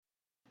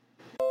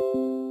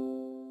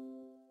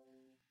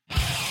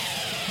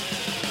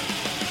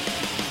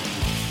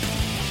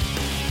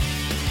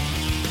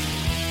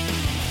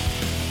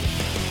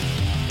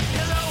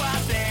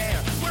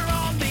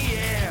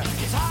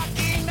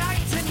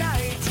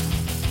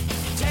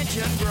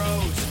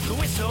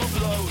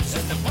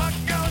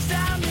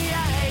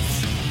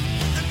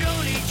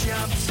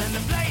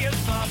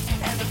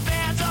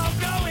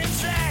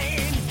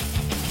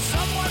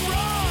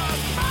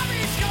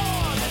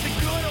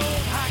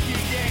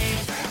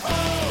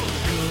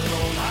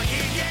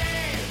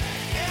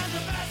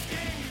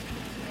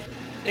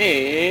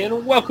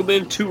And welcome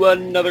into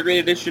another great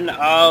edition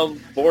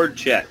of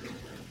BoardCheck,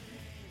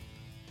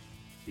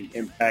 the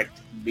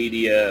Impact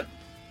Media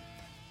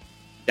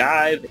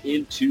dive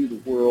into the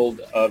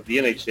world of the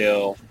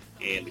NHL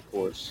and, of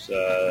course,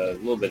 a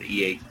little bit of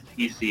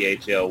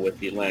ECHL with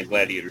the Atlanta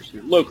Gladiators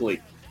here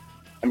locally.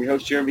 I'm your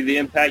host, Jeremy the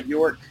Impact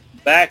York,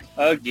 back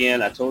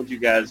again. I told you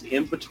guys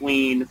in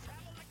between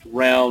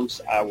rounds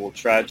I will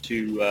try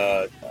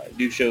to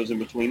do shows in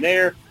between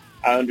there.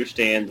 I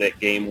understand that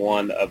Game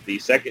 1 of the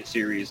second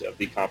series of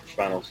the conference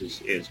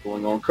finals is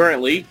going on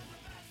currently,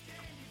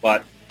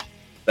 but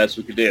best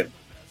we could do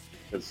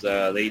because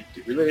they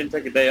really didn't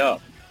take a day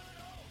off.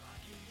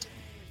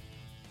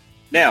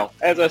 Now,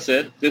 as I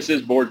said, this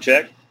is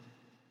BoardCheck.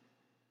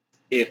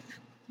 If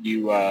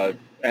you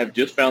have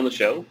just found the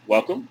show,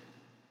 welcome.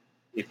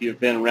 If you've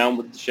been around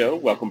with the show,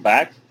 welcome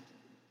back.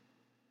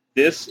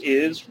 This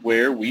is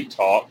where we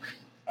talk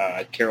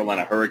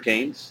Carolina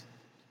Hurricanes.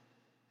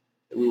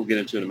 We will get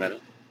into in a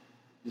minute.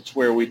 It's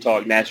where we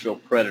talk Nashville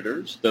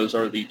Predators. Those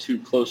are the two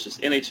closest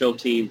NHL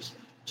teams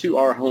to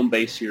our home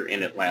base here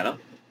in Atlanta.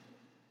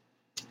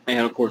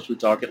 And, of course, we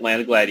talk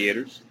Atlanta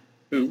Gladiators,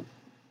 who,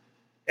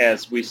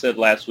 as we said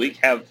last week,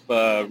 have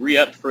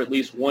re-upped for at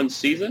least one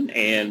season.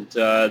 And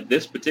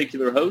this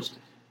particular host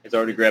has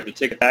already grabbed a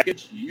ticket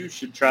package. You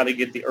should try to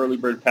get the early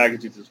bird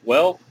packages as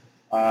well.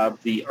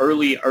 The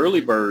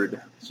early bird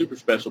super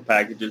special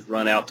packages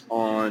run out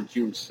on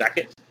June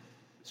 2nd.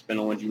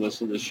 Depending on when you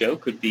listen to the show,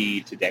 could be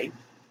today.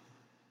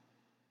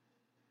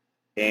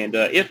 And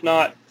if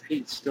not,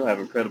 we still have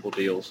incredible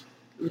deals.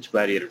 Which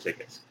Gladiator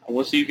tickets? I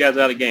want to see you guys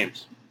out at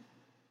games.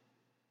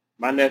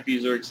 My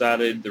nephews are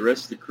excited. The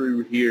rest of the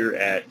crew here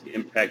at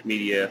Impact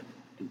Media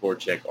and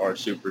BoardCheck are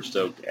super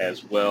stoked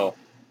as well.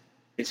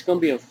 It's going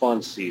to be a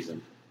fun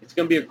season. It's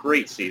going to be a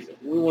great season.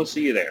 We want to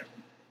see you there.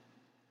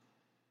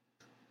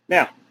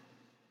 Now,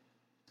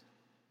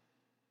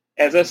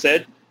 as I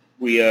said,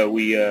 we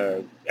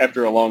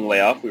after a long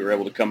layoff, we were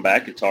able to come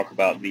back and talk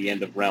about the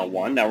end of round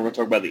one. Now we're going to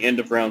talk about the end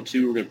of round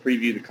two. We're going to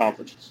preview the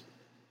conferences.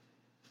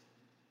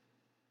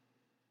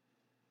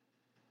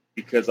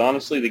 Because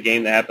honestly, the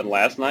game that happened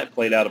last night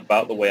played out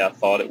about the way I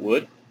thought it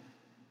would.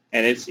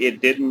 And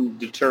it didn't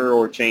deter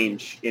or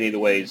change any of the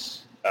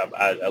ways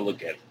I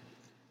look at it.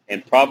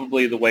 And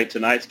probably the way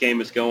tonight's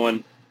game is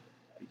going,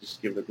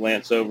 just give it a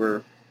glance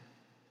over.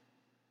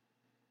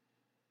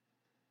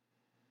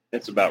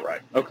 That's about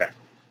right. Okay.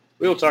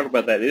 We will talk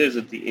about that. It is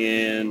at the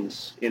end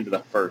of the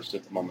first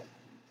at the moment.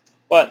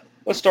 But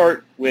let's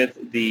start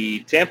with the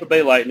Tampa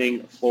Bay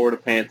Lightning Florida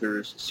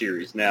Panthers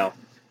series. Now,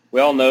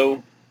 we all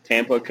know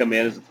Tampa come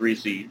in as a 3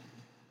 seed.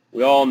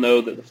 We all know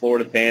that the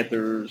Florida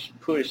Panthers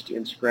pushed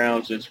and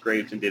scrounged and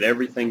scraped and did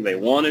everything they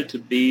wanted to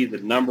be the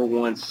number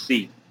one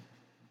seed.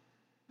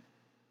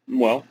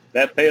 Well,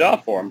 that paid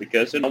off for them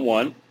because in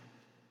one,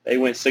 they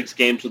went 6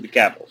 games with the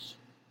Capitals.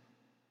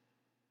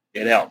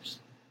 It helps.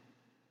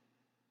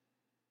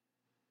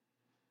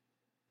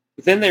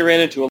 But then they ran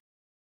into a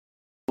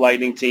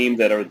Lightning team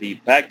that are the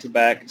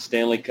back-to-back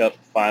Stanley Cup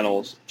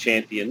Finals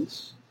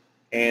champions.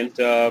 And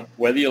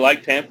whether you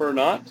like Tampa or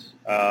not,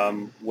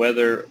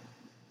 whether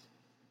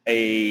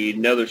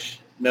another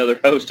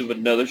host of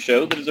another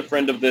show that is a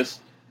friend of this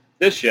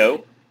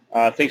show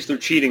thinks they're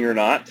cheating or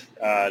not,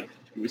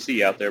 we see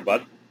you out there,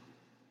 bud.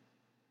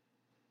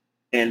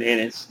 And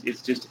it's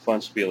just a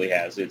fun spiel he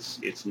has.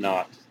 It's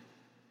not.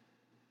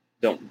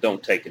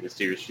 Don't take it as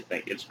serious as you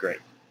think. It's great.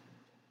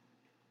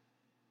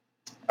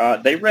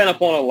 They ran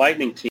up on a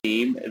Lightning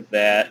team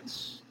that,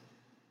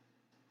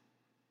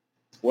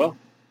 well,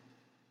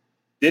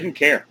 didn't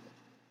care.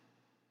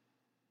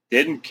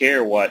 Didn't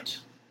care what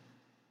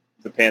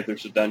the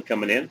Panthers had done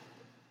coming in.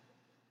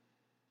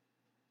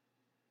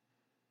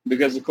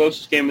 Because the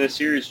closest game of this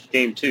series was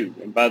Game 2.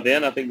 And by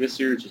then, I think this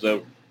series was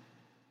over.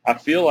 I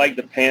feel like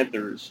the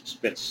Panthers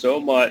spent so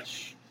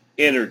much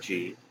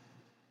energy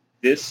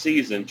this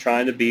season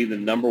trying to be the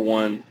number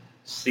one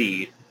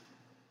seed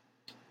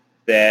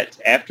that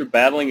after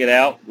battling it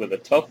out with a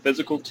tough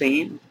physical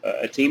team,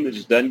 a team that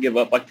just doesn't give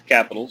up like the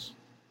Capitals,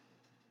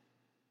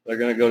 they're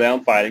going to go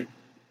down fighting.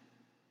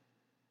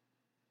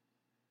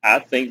 I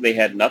think they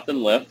had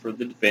nothing left for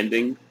the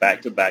defending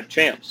back-to-back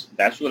champs.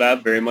 That's what I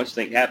very much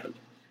think happened.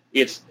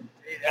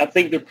 I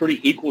think they're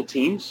pretty equal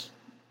teams.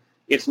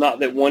 It's not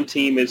that one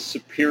team is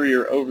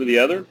superior over the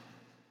other.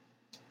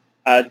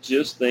 I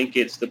just think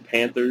it's the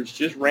Panthers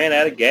just ran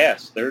out of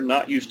gas. They're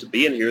not used to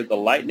being here. The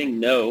Lightning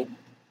know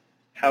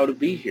how to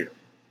be here.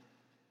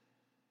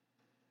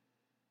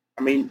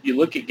 I mean, you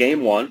look at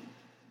game one,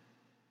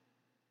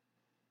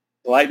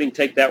 the Lightning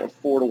take that one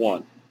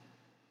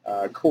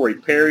 4-1. Corey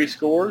Perry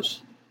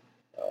scores.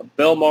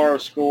 Belmar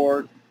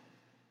scored.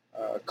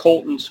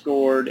 Colton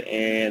scored,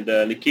 and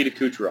Nikita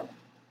Kucherov.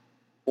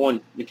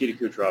 Nikita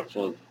Kucherov is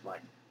one of my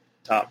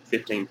top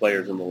 15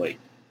 players in the league.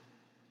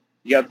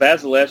 You got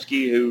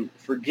Vasilevsky, who,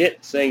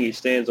 forget saying he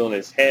stands on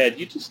his head.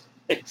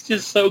 It's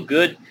just so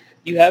good.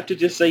 You have to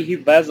just say he's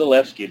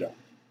Vasilevsky, though.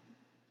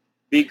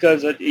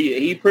 Because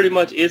he pretty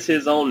much is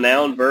his own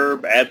noun,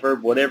 verb,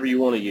 adverb, whatever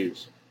you want to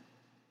use.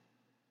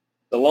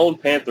 The lone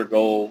Panther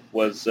goal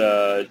was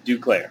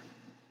Duclair.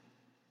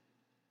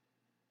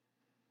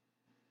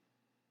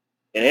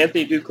 And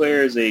Anthony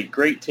Duclair is a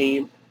great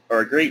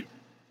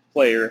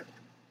player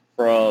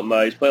from,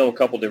 he's played on a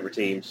couple different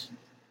teams.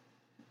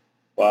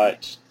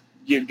 But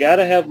you got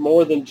to have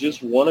more than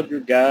just one of your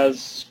guys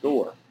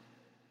score.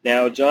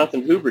 Now,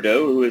 Jonathan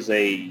Huberdeau, who is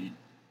a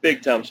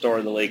big-time star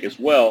in the league as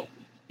well,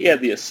 he had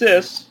the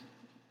assists,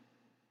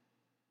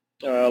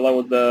 along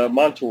with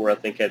Montour, I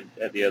think, had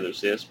the other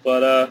assists.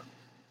 But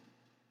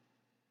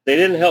they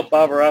didn't help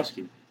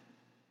Bobrovsky.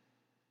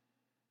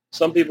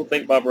 Some people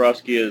think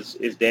Bobrovsky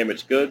is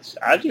damaged goods.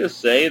 I just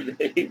say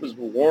that he was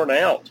worn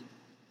out.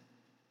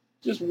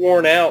 Just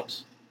worn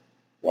out.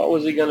 What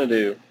was he going to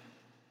do?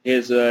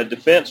 His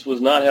defense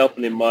was not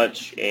helping him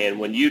much, and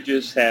when you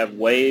just have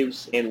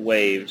waves and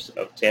waves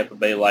of Tampa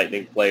Bay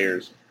Lightning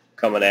players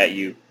coming at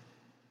you,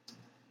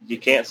 you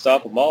can't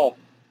stop them all.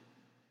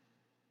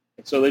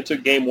 And so they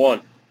took game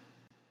one.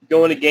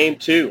 Going to game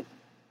two.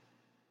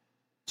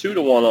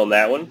 2-1 on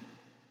that one.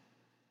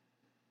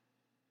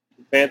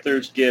 The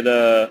Panthers get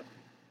Luo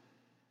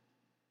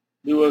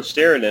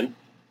Sterinnen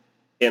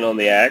in on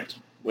the act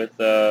with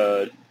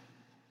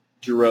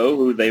Giroux,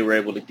 who they were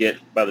able to get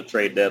by the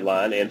trade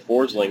deadline, and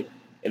Forsling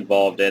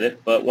involved in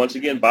it. But once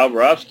again,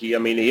 Bobrovsky, I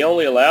mean, he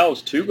only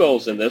allows 2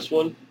 goals in this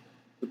one.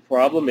 The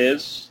problem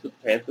is the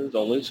Panthers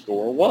only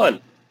score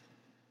 1.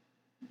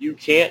 You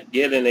can't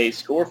get in a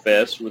score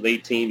fest with a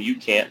team you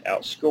can't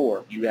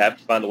outscore. You have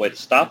to find a way to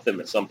stop them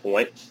at some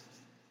point.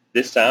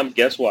 This time,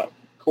 guess what?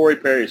 Corey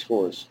Perry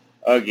scores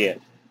again.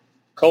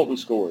 Colton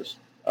scores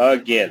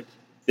again.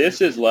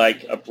 This is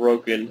like a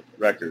broken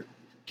record.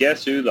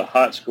 Guess who the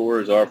hot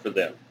scorers are for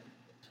them?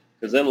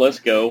 Because then let's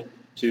go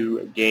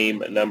to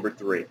game number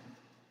 3.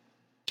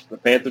 The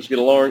Panthers get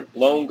a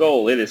lone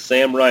goal. It is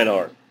Sam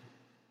Reinhart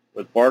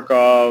with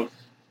Barkov. I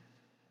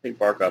think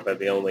Barkov had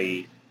the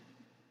only...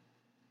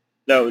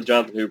 No, it was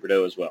Jonathan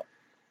Huberdeau as well.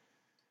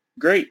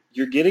 Great.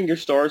 You're getting your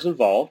stars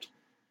involved.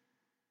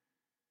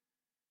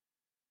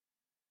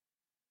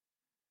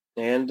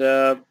 And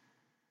then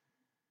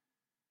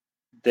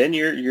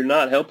you're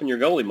not helping your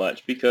goalie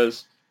much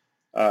because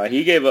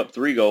he gave up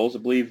 3 goals. I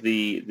believe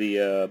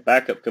the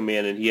backup come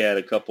in and he had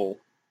a couple.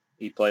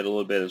 He played a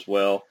little bit as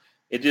well.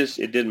 It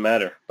didn't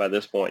matter by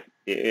this point.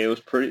 It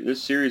was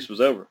this series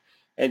was over.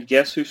 And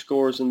guess who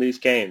scores in these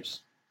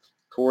games?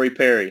 Corey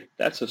Perry.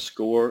 That's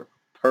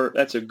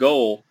a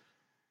goal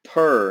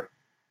per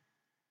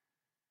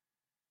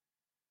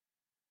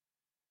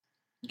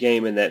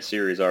game in that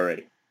series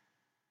already.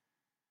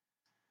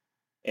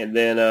 And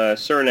then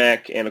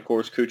Cernak and, of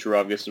course,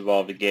 Kucherov gets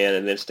involved again.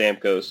 And then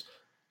Stamkos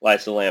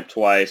lights the lamp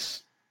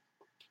twice.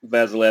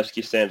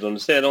 Vasilevsky stands on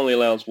his head, only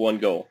allows 1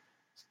 goal.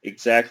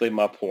 Exactly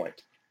my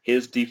point.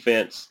 His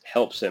defense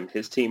helps him.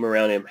 His team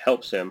around him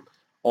helps him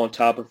on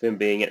top of him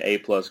being an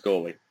A-plus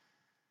goalie.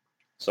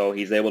 So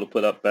he's able to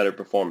put up better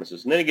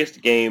performances. And then he gets to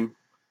game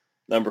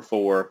number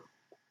 4.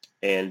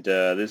 And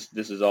this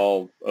is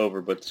all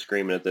over but the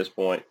screaming at this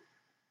point.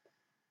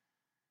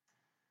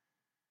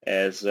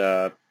 As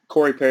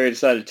Corey Perry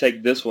decided to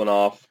take this one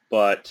off,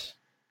 but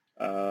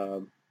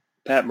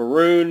Pat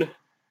Maroon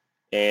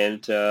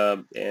and I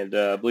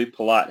believe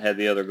Palat had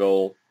the other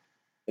goal,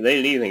 and they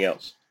didn't need anything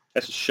else.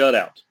 That's a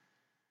shutout.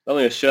 Not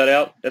only a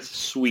shutout, that's a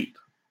sweep.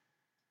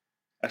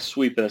 A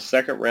sweep in the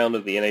second round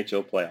of the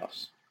NHL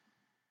playoffs.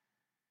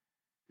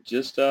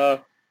 Just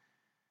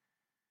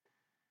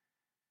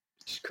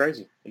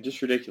crazy and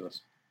just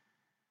ridiculous.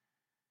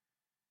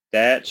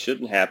 That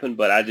shouldn't happen,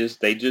 but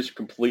they just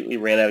completely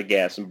ran out of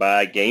gas. And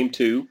by game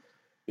 2,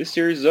 this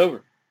series is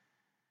over.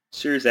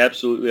 Series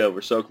absolutely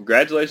over. So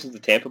congratulations to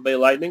Tampa Bay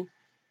Lightning.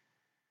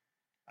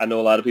 I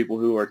know a lot of people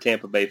who are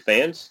Tampa Bay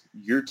fans.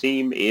 Your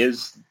team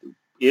is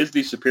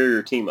the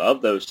superior team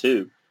of those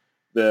two.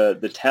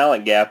 The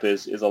talent gap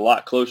is a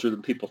lot closer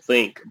than people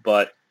think,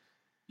 but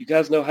you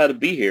guys know how to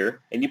be here,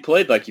 and you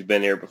played like you've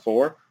been here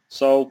before.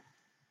 So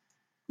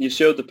you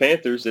showed the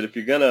Panthers that if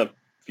you're gonna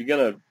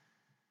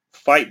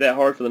fight that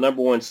hard for the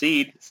number 1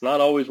 seed, it's not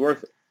always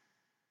worth it.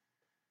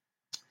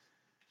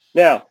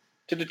 Now,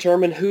 to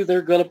determine who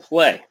they're going to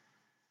play,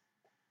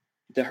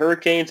 the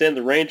Hurricanes and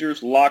the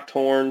Rangers locked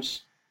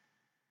horns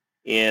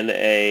in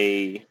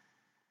this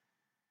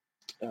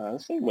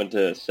thing went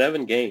to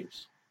 7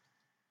 games.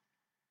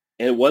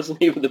 And it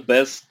wasn't even the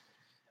best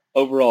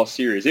overall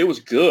series. It was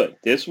good.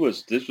 This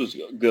was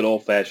good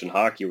old-fashioned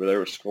hockey where there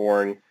was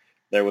scoring,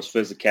 there was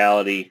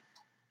physicality.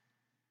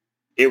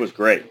 It was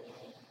great.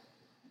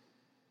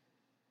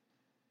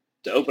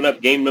 To open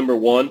up game number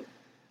 1,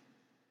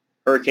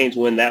 Hurricanes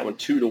win that one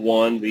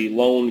 2-1. The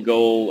lone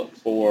goal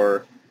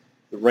for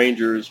the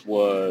Rangers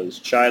was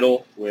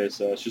Cheidel with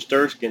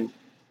Shesterkin.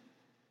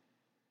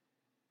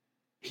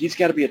 He's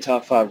got to be a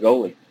top 5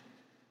 goalie.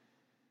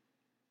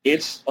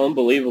 It's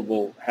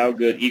unbelievable how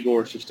good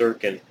Igor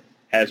Shesterkin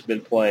has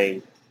been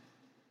playing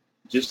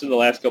just in the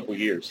last couple of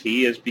years.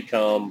 He has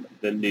become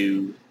the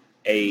new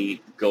A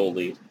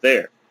goalie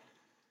there.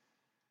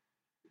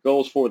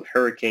 Goals for the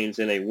Hurricanes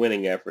in a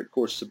winning effort. Of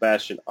course,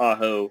 Sebastian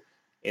Aho,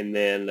 and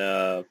then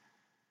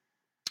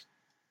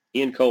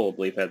Ian Cole, I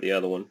believe, had the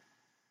other one.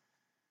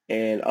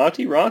 And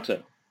Antti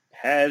Ranta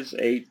has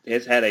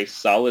had a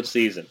solid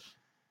season.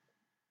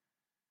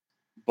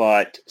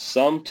 But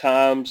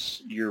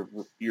sometimes your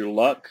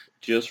luck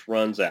just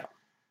runs out.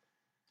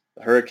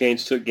 The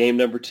Hurricanes took game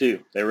number 2.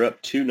 They were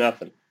up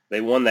 2-0.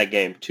 They won that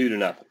game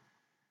 2-0.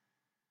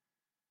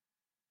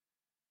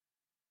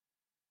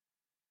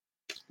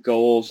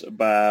 Goals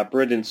by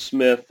Brendan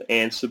Smith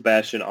and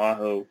Sebastian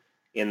Aho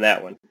in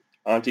that one.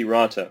 Antti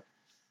Ranta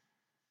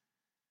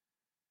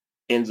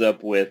ends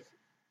up with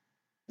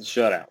the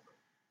shutout.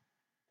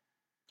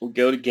 We'll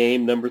go to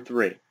game number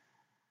 3.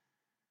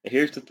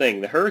 Here's the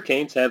thing. The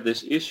Hurricanes have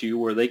this issue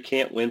where they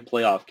can't win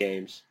playoff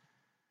games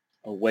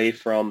away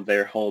from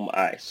their home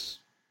ice.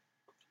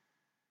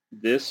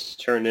 This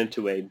turned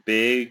into a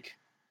big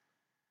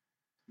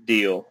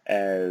deal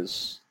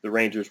as the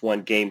Rangers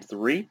won game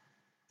 3,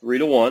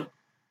 3-1.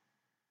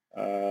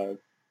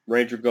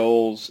 Ranger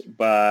goals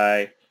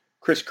by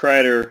Chris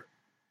Kreider,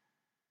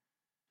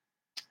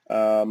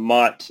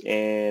 Mott,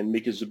 and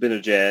Mika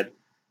Zibanejad.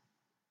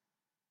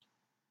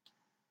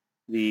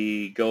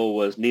 The goal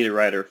was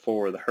Niederreiter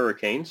for the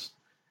Hurricanes.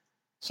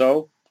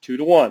 So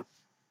 2-1.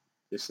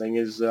 This thing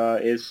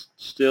is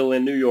still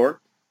in New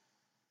York.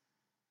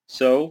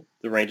 So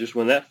the Rangers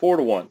win that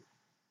 4-1.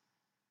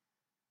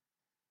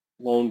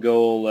 Lone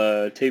goal,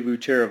 Teuvo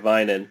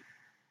Teravainen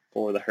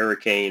for the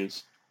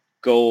Hurricanes.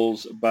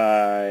 Goals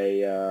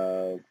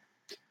by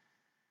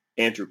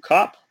Andrew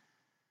Kopp,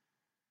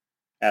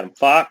 Adam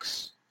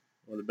Fox,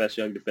 one of the best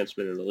young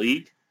defensemen in the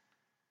league,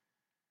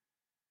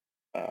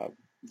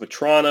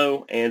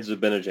 Vetrano, and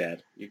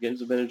Zibanejad. You're getting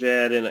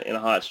Zibanejad in a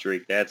hot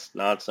streak. That's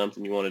not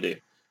something you want to do.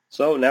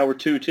 So now we're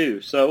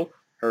 2-2. So,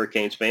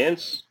 Hurricanes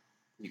fans,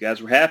 you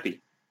guys were happy.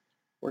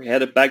 We're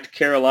headed back to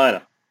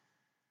Carolina,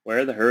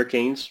 where the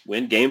Hurricanes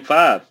win Game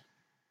 5.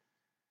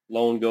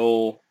 Lone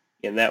goal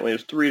in that one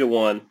was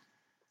 3-1.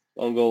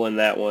 Lone goal in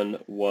that one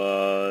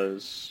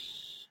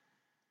was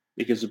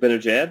because of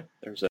Zibanejad.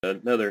 There's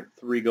another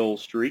 3-goal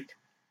streak.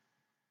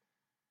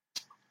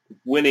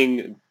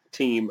 Winning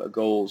team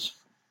goals,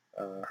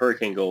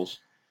 Hurricane goals.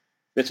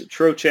 Vincent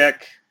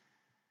Trocheck,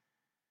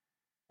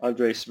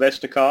 Andrei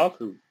Svechnikov,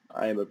 who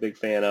I am a big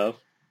fan of,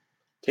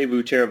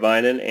 Teuvo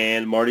Teravainen,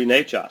 and Marty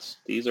Necas.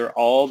 These are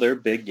all their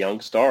big young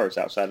stars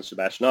outside of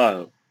Sebastian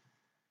Aho.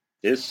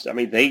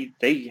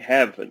 They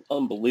have an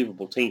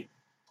unbelievable team.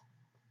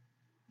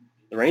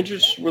 The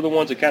Rangers were the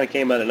ones that kind of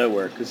came out of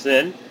nowhere because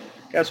then,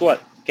 guess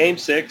what? Game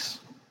 6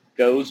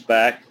 goes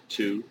back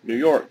to New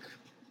York.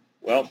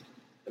 Well,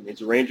 that means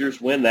the Rangers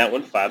win that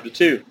one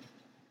 5-2.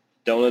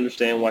 Don't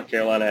understand why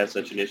Carolina has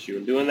such an issue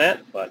in doing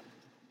that, but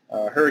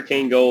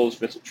Hurricane goals,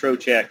 Vincent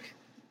Trocheck,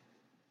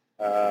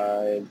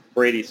 and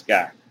Brady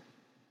Scott.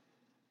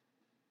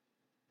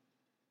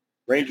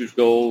 Rangers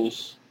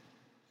goals,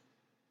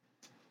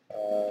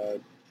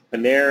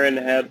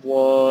 Panarin had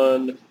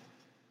one,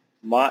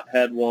 Mott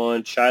had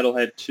one, Cheidel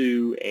had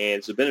 2,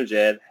 and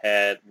Zibanejad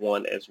had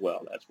 1 as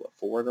well. That's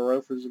 4 in a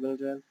row for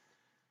Zibanejad?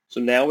 So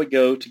now we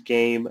go to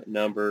game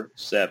number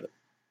 7.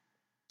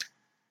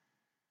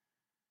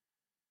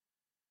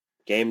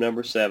 Game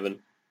number 7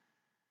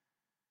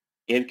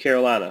 in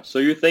Carolina. So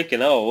you're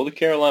thinking, oh, well, the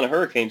Carolina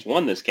Hurricanes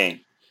won this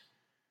game.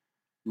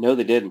 No,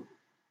 they didn't.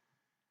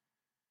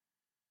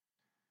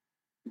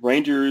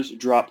 Rangers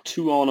dropped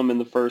 2 on them in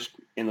the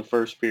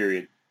first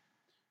period.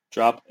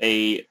 Dropped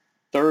a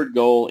third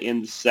goal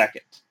in the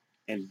second.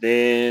 And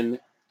then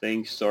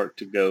things start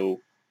to go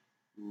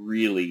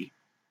really,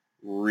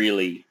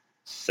 really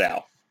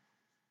south.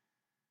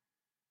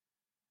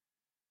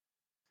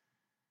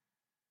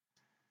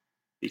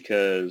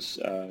 Because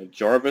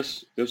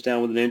Jarvis goes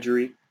down with an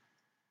injury,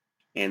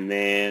 and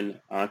then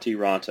Antti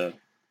Ranta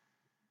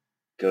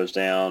goes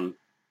down.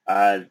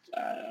 I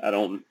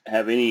don't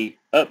have any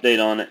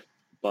update on it,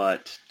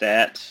 but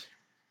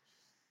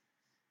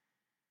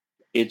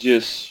it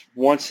just,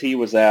 once he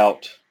was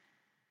out,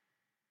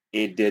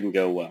 it didn't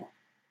go well.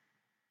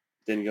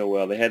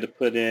 They had to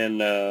put in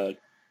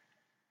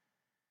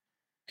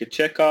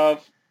Kochetkov,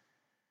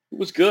 who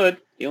was good.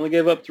 He only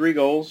gave up 3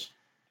 goals.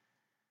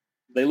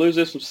 They lose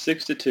this one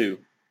 6-2.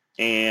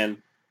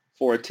 And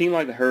for a team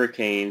like the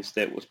Hurricanes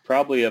that was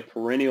probably a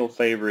perennial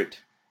favorite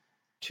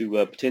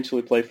to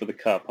potentially play for the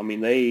Cup, I mean,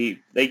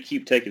 they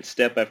keep taking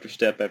step after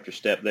step after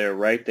step. They're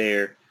right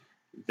there.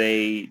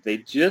 They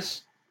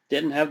just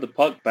didn't have the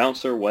puck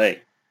bounce their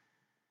way.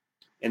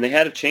 And they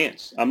had a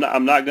chance. I'm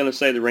not going to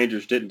say the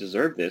Rangers didn't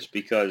deserve this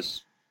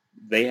because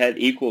they had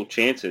equal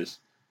chances.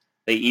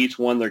 They each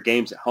won their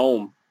games at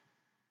home,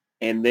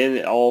 and then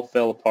it all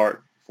fell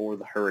apart for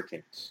the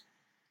Hurricanes.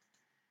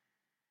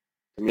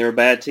 And they're a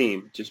bad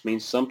team. It just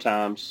means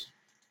sometimes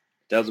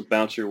it doesn't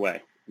bounce your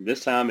way. And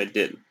this time it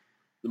didn't.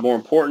 The more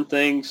important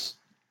things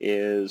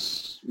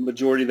is the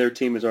majority of their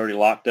team is already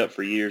locked up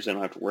for years. They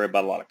don't have to worry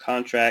about a lot of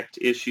contract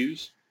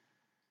issues.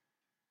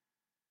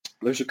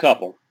 There's a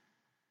couple.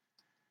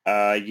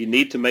 You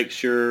need to make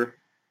sure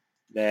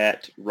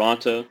that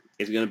Ronta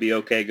is going to be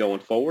okay going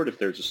forward. If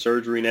there's a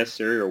surgery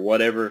necessary or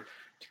whatever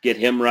to get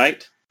him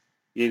right,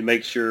 you need to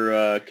make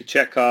sure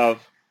Kochetkov,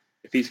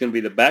 if he's going to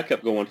be the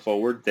backup going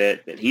forward,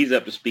 that he's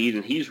up to speed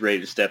and he's ready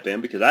to step in,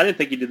 because I didn't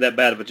think he did that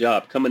bad of a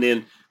job coming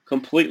in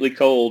completely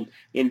cold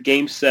in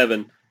Game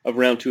 7 of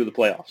Round 2 of the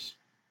playoffs.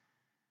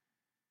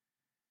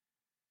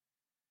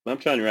 I'm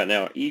telling you right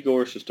now,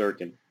 Igor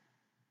Shesterkin,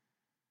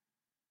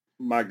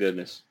 my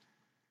goodness.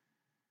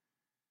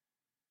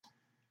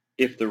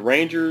 If the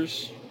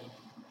Rangers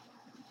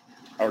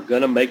are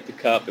going to make the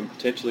Cup and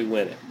potentially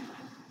win it,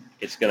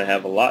 it's going to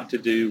have a lot to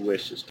do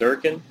with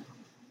Shesterkin,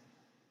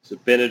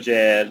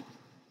 Zibanejad.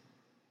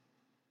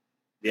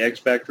 The X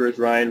Factor is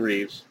Ryan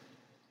Reeves.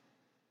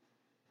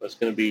 It's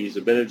going to be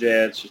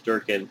Zibanejad,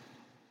 Shesterkin,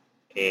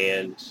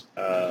 and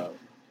I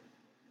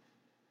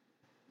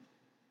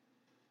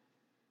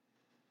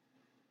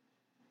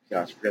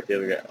forgot the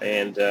other guy.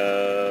 And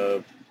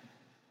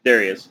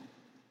there he is.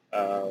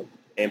 And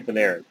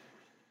Panarin.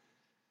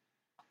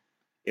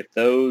 If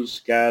those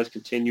guys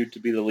continue to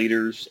be the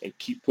leaders and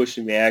keep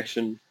pushing the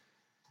action,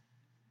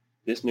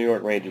 this New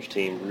York Rangers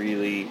team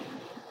really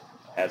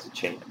has a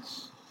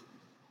chance.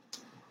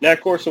 Now,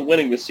 of course, in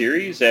winning the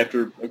series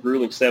after a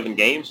grueling 7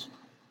 games,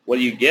 what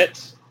do you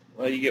get?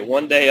 Well, you get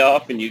one day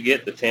off and you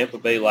get the Tampa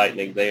Bay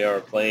Lightning. They are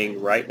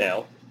playing right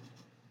now.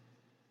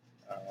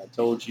 I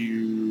told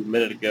you a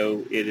minute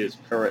ago it is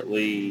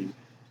currently, I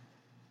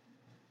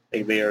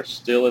think they are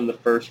still in the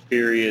first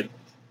period.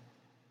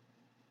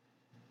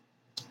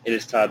 It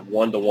is tied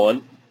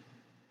 1-1.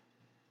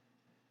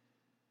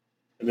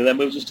 And then that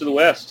moves us to the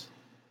West,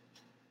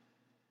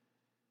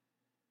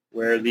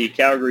 where the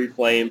Calgary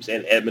Flames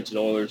and Edmonton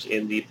Oilers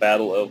in the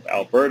Battle of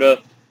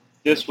Alberta.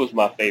 This was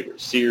my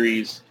favorite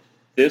series.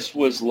 This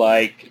was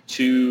like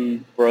two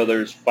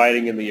brothers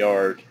fighting in the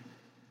yard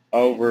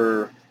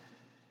over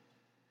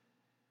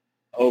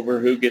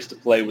who gets to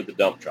play with the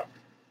dump truck.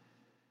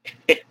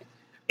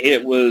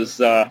 It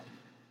was,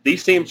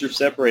 these teams are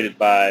separated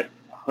by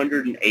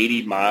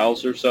 180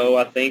 miles or so,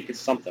 I think. It's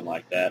something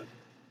like that.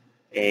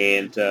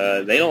 And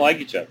they don't like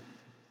each other.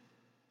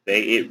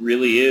 It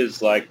really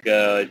is like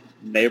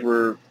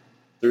neighbor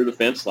through the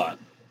fence line.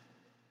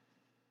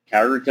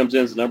 Calgary comes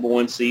in as the number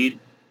 1 seed.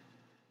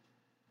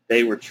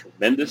 They were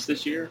tremendous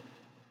this year.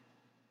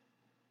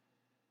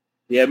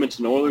 The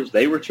Edmonton Oilers,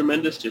 they were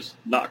tremendous, just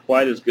not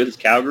quite as good as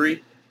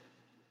Calgary.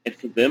 And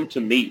for them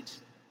to meet,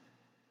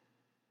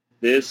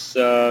 this,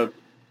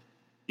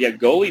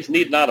 goalies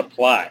need not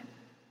apply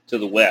to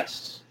the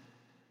West.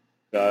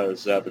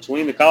 Because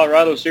between the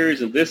Colorado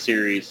series and this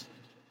series,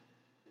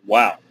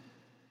 wow.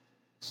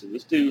 So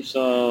let's do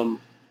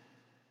some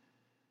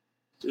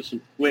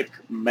quick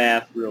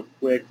math real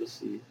quick. Let's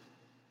see.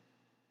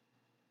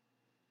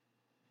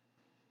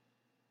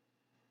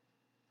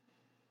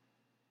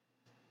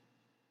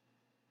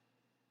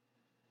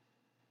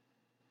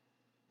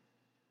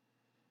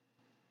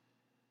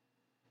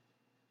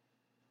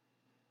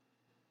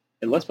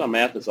 Unless my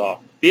math is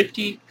off,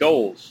 50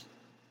 goals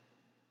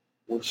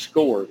were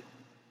scored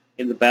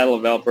in the Battle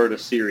of Alberta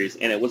series,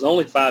 and it was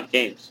only 5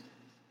 games.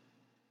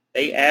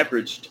 They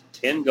averaged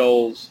 10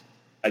 goals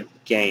a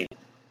game.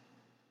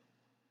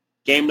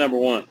 Game number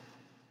 1.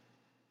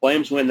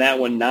 Flames win that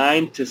one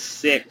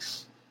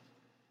 9-6.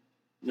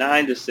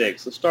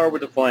 9-6. Let's start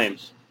with the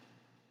Flames.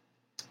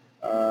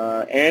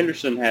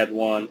 Anderson had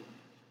one.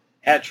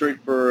 Hat trick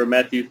for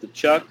Matthew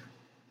Tkachuk.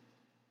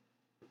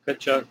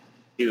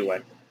 Either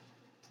way.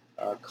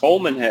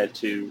 Coleman had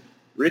 2.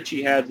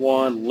 Ritchie had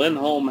 1.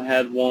 Lindholm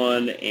had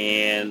 1.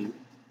 And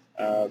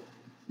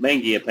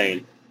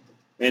Mangiapane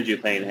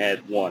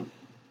had 1.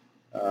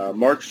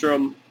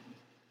 Markstrom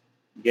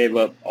gave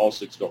up all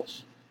 6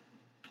 goals.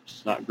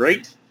 It's not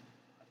great.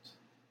 Let's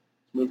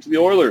move to the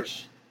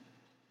Oilers.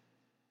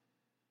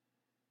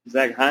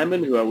 Zach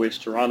Hyman, who I wish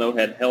Toronto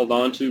had held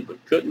on to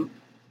but couldn't,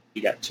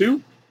 he got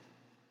 2.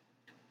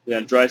 We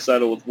had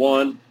Draisaitl with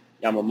 1,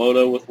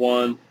 Yamamoto with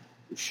 1,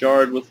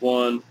 Bouchard with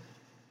 1,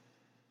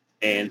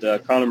 and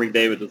Connor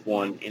McDavid with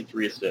 1 and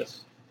 3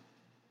 assists.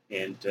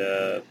 And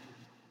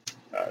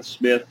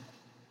Smith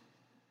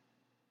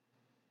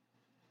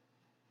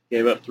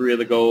gave up 3 of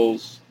the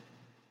goals.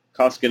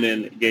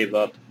 Koskinen gave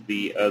up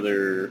the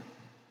other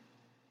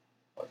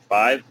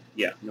 5?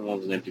 Yeah, no one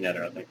was an empty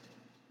netter, I think.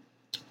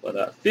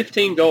 But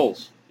 15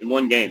 goals in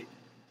one game.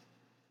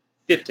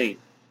 15.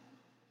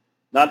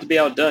 Not to be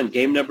outdone.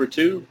 Game number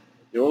 2,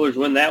 the Oilers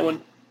win that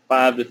one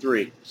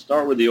 5-3.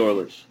 Start with the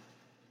Oilers.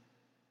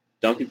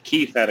 Duncan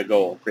Keith had a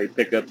goal. Great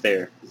pickup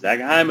there. Zach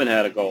Hyman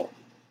had a goal.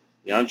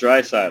 Leon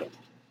Draisaitl.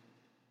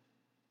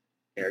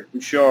 Eric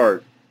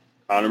Bouchard.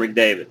 Connor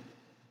McDavid.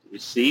 You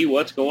see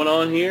what's going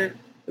on here?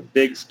 The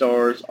big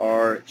stars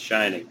are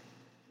shining.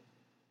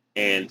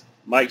 And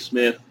Mike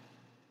Smith,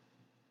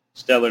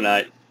 stellar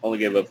night, only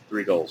gave up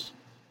 3 goals.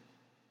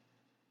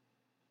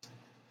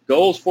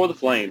 Goals for the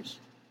Flames.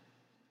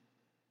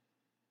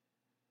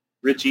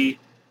 Richie,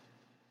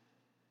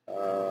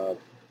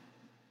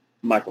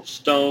 Michael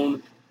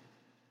Stone,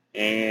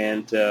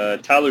 and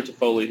Tyler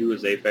Toffoli, who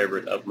is a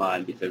favorite of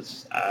mine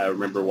because I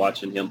remember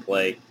watching him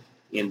play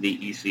in the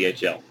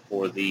ECHL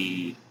for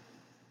the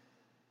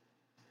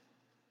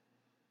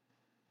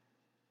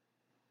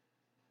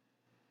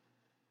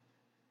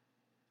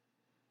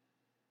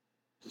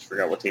just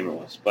forgot what team it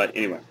was. But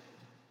anyway,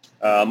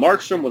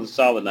 Markstrom was a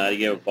solid night. He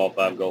gave up all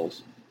 5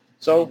 goals.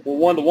 So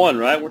we're 1-1,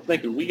 right? We're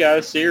thinking we got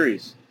a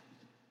series.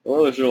 The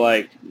Oilers are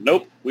like,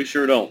 nope, we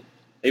sure don't.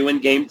 They win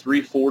Game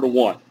 3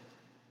 4-1,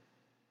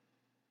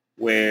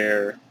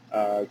 where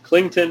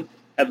Clinton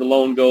had the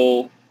lone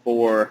goal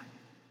for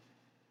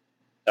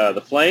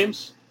the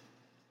Flames.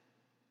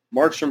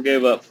 Markstrom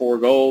gave up 4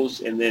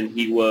 goals, and then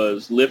he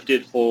was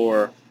lifted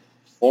for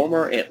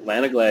former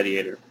Atlanta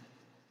Gladiator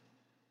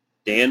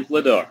Dan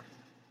Vladar,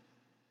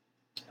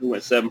 who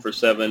went 7 for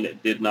 7,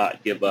 did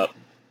not give up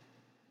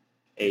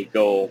a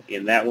goal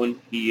in that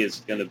one. He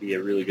is going to be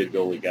a really good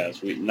goalie,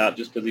 guys. Not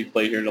just because he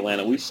played here in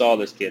Atlanta. We saw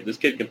this kid. This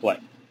kid can play.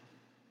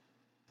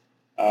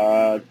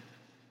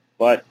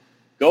 But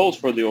goals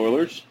for the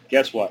Oilers,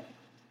 guess what?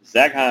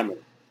 Zach Hyman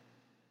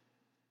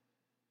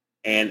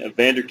and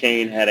Evander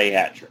Kane had a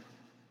hat trick.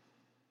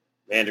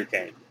 Evander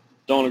Kane.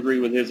 Don't agree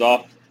with his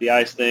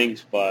off-the-ice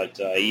things, but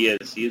he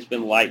has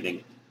been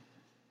lightning.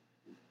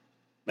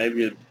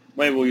 Maybe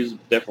we'll use a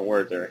different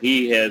word there.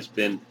 He has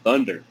been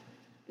thunder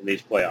in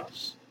these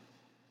playoffs.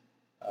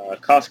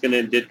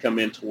 Koskinen did come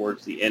in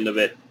towards the end of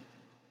it.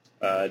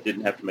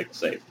 Didn't have to make a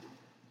save.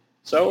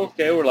 So,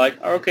 okay, we're like,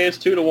 okay, it's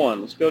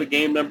 2-1. Let's go to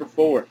game number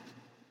 4.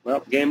 Well,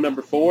 game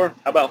number 4,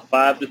 how about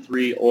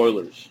 5-3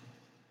 Oilers?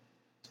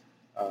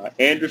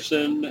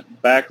 Anderson,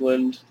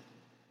 Backlund,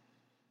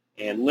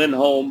 and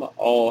Lindholm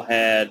all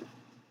had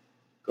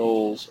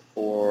goals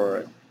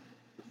for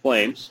the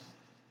Flames.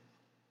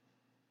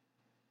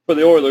 For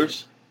the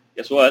Oilers,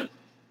 guess what?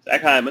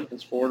 Zach Hyman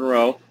has 4 in a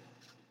row.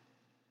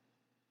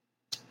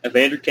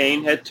 Evander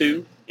Kane had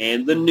 2,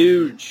 and the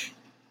Nuge,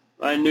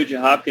 Ryan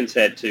Nugent-Hopkins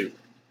had 2.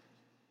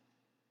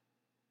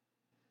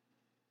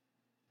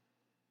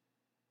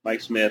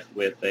 Mike Smith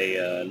with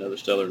another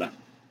stellar night.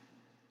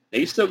 Now,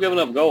 he's still giving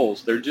up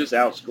goals. They're just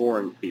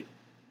outscoring people.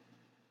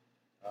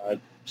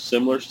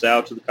 Similar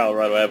style to the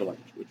Colorado Avalanche,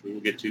 which we will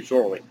get to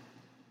shortly.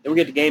 Then we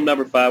get to game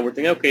number 5. We're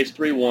thinking, okay, it's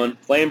 3-1.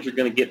 Flames are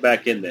going to get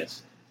back in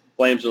this.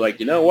 Flames are like,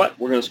 you know what?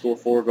 We're going to score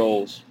 4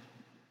 goals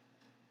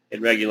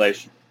in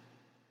regulation.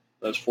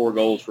 Those 4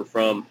 goals were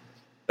from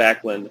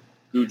Backlund,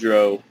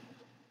 Goudreau,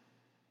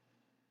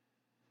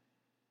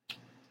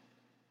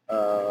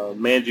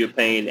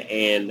 Mangiapane,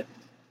 and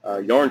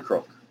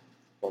Yarncrook,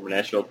 former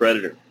Nashville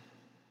Predator.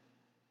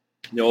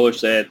 The Oilers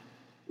said,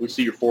 we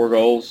see your 4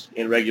 goals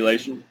in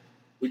regulation.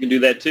 We can do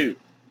that too.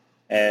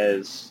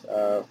 As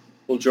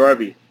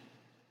Puljujarvi,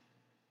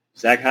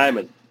 Zach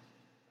Hyman,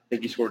 I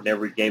think he scored in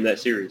every game of that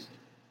series,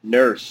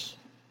 Nurse,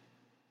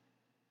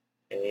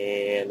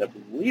 and I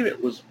believe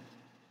it was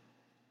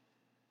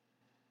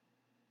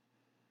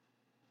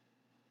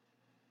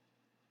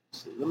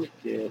let me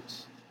get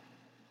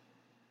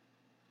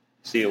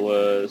see it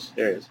was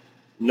there it is.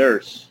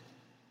 Nurse,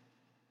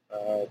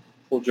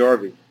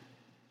 Puljujarvi,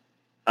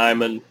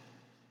 Hyman,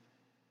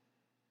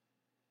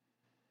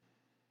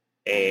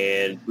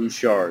 and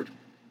Bouchard.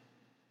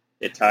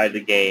 It tied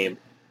the game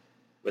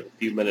with a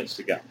few minutes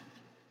to go.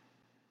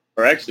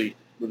 Or actually,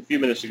 with a few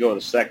minutes to go in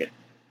the second.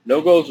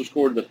 No goals were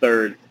scored in the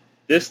third.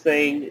 This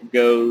thing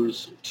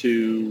goes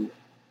to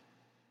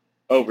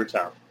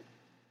overtime.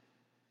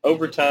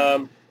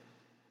 Overtime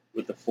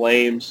with the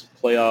Flames'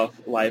 playoff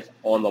life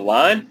on the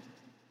line.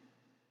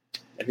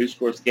 And who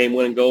scores the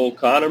game-winning goal?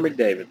 Connor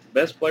McDavid, the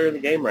best player in the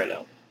game right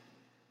now.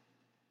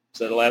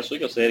 Said it last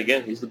week, I'll say it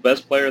again. He's the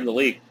best player in the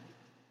league.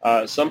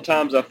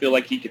 Sometimes I feel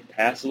like he could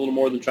pass a little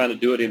more than trying to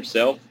do it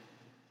himself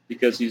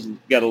because he's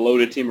got a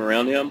loaded team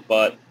around him,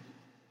 but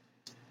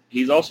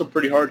he's also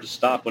pretty hard to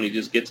stop when he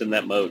just gets in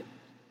that mode.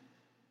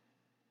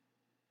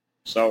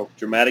 So,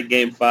 dramatic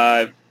Game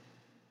 5.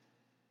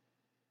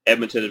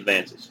 Edmonton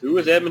advances. Who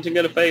is Edmonton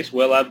going to face?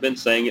 Well, I've been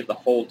saying it the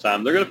whole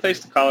time. They're going to face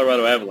the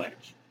Colorado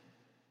Avalanche.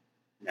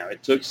 Now,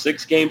 it took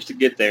 6 games to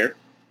get there,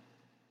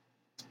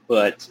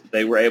 but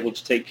they were able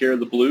to take care of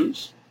the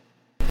Blues.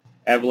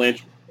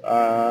 Avalanche,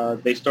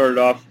 they started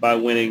off by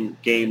winning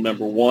game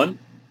number 1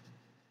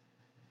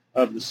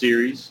 of the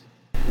series,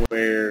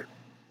 where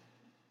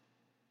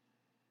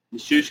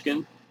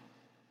Nichushkin,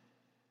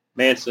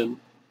 Manson,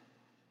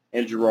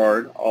 and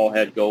Girard all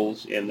had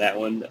goals in that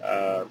one.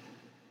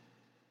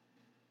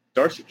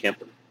 Darcy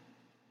Kemper.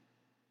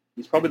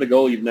 He's probably the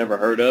goal you've never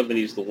heard of, and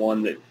he's the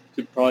one that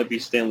could probably be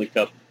Stanley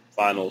Cup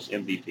Finals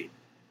MVP.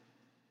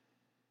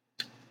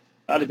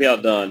 Not to be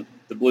outdone,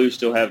 the Blues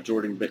still have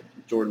Jordan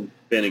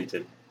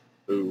Bennington,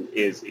 who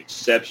is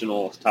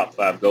exceptional as top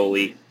 5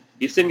 goalie.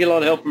 He just didn't get a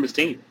lot of help from his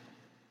team.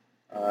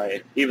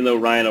 Even though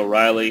Ryan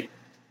O'Reilly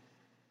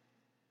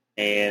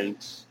and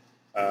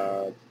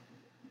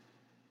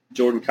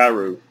Jordan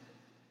Carew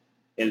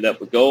ended up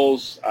with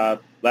goals.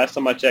 Last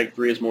time I checked,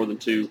 3 is more than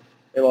 2.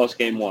 They lost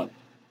game 1.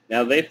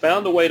 Now, they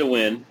found a way to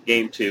win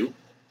game 2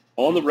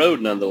 on the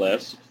road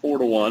nonetheless,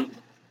 4-1.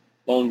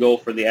 Lone goal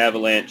for the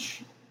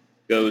Avalanche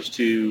goes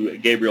to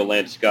Gabriel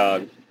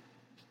Landeskog.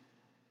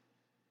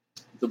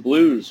 The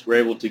Blues were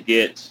able to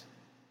get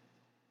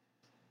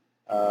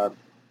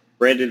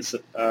Brandon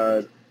Said,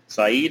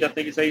 I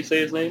think is how you say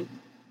his name,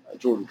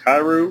 Jordan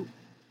Carew,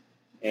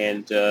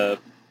 and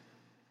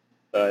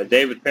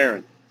David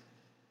Perrin,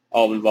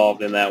 all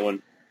involved in that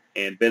one.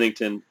 And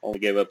Bennington only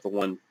gave up the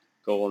 1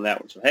 goal in that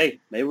one. So, hey,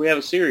 maybe we have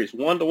a series,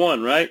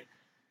 1-1, right?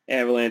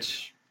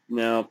 Avalanche,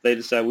 now they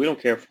decide we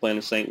don't care if we're playing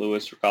in St.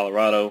 Louis or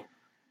Colorado.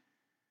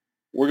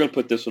 We're going to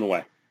put this one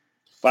away.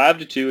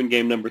 5-2 in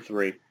game number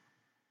 3,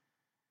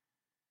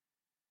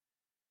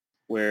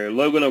 where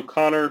Logan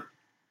O'Connor,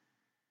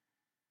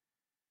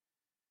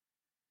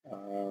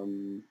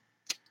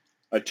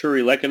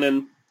 Arturi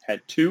Lehkonen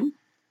had 2,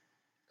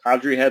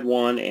 Kadri had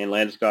 1, and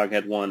Landeskog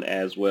had 1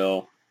 as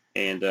well.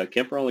 And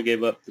Kemper only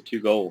gave up the 2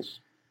 goals.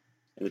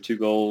 And the 2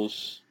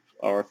 goals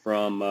are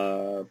from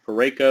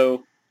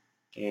Parayko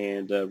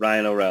and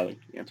Ryan O'Reilly.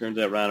 It turns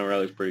out Ryan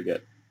O'Reilly's pretty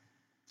good.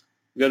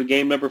 We go to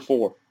game number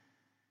 4.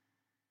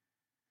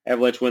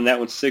 Avalanche win that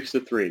one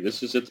 6-3.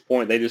 This is at the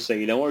point they just say,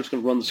 you know what, we're just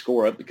going to run the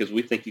score up because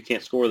we think you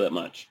can't score that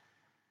much.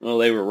 Well,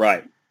 they were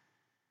right.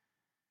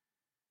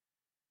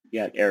 You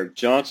got Eric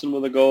Johnson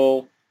with a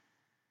goal,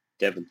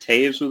 Devin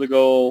Taves with a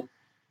goal,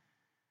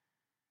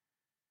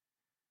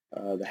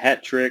 the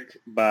hat trick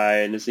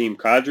by Nazem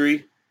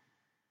Kadri.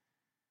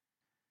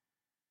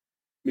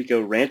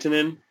 Mikko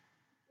Rantanen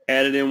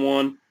added in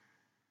 1.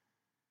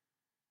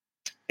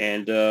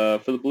 And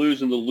for the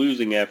Blues in the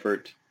losing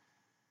effort,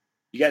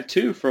 you got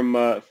 2 from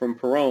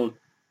Perron.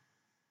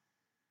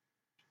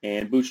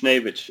 And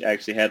Buchnevich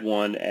actually had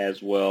 1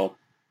 as well.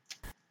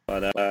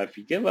 But if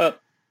you give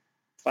up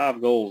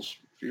 5 goals,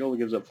 if he only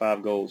gives up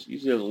 5 goals, it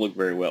usually doesn't look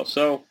very well.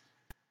 So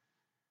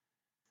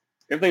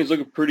everything's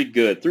looking pretty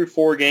good. Through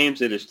 4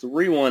 games, it is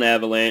 3-1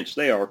 Avalanche.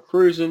 They are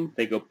cruising.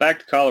 They go back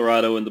to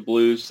Colorado, and the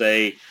Blues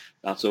say,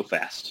 not so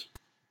fast.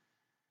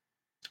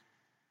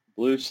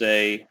 Blues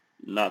say,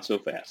 not so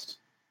fast.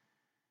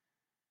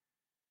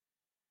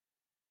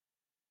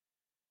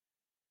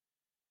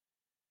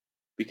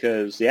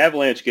 Because the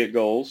Avalanche get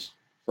goals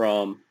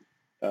from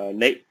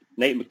Nate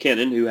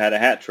McKinnon, who had a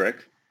hat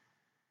trick,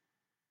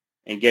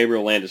 and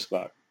Gabriel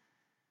Landeskog,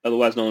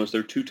 otherwise known as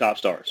their 2 top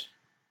stars.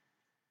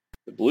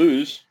 The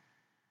Blues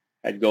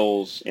had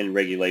goals in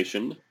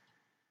regulation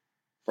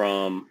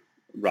from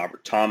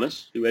Robert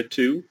Thomas, who had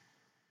 2.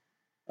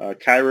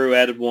 Cairo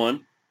added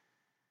 1,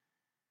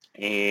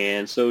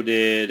 and so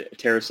did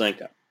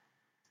Tarasenko.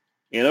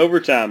 In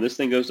overtime, this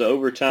thing goes to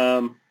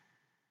overtime.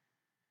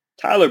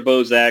 Tyler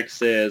Bozak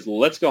says,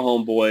 let's go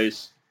home,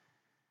 boys.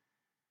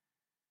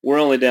 We're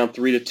only down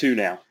 3-2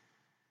 now.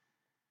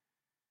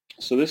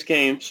 So this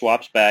game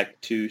swaps back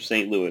to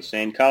St. Louis,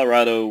 and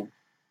Colorado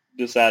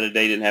decided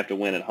they didn't have to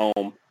win at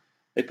home.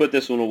 They put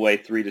this one away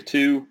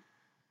 3-2.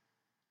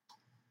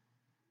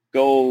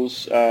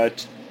 Goals,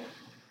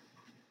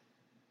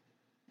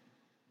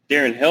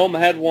 Darren Helm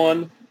had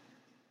 1.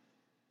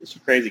 It's a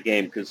crazy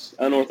game because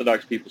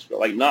unorthodox people score.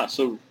 Like, not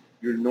so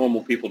your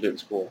normal people didn't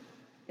score.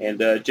 And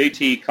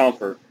JT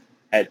Comfer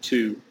had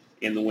 2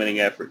 in the winning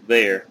effort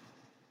there.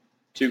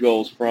 2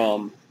 goals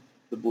from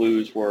the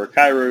Blues were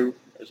Cairo.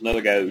 There's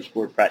another guy who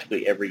scored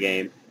practically every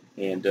game,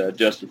 and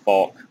Justin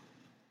Falk.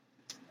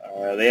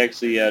 They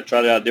actually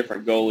tried out a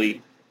different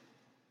goalie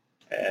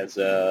as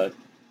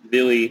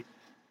Billy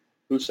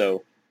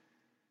Husso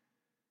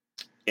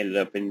ended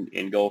up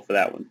in goal for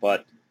that one.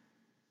 But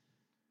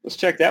let's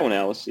check that one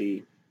out. Let's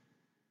see.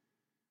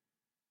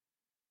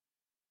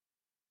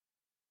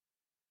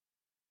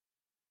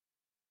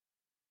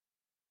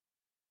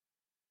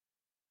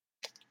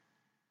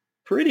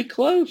 Pretty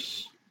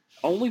close.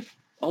 Only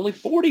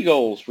 40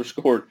 goals were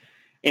scored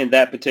in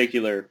that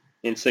particular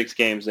in 6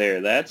 games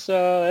there. That's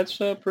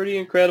pretty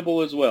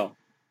incredible as well.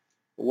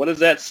 What does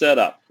that set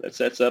up? That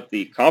sets up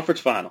the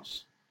conference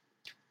finals,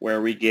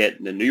 where we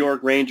get the New York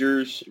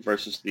Rangers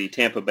versus the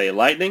Tampa Bay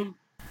Lightning.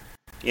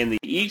 In the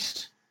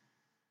East,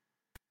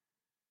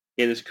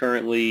 it is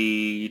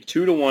currently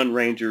 2-1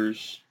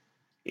 Rangers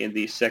in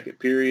the second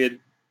period.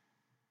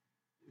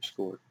 Who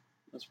scored?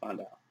 Let's find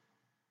out.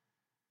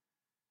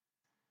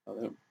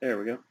 Oh, there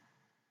we go.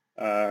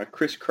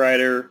 Chris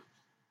Kreider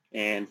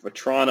and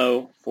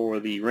Vetrano for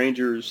the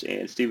Rangers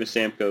and Steven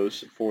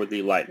Stamkos for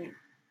the Lightning.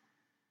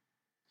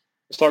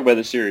 Let's talk about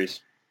the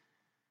series.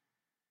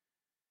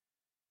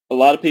 A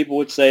lot of people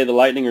would say the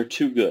Lightning are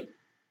too good.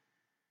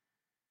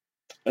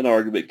 An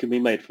argument could be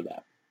made for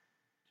that.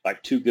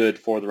 Like, too good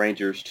for the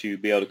Rangers to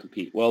be able to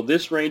compete. Well,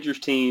 this Rangers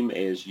team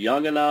is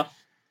young enough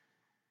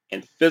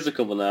and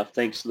physical enough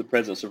thanks to the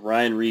presence of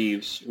Ryan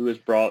Reeves, who has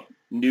brought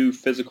new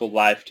physical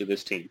life to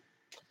this team.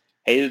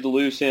 Hated to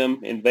lose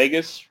him in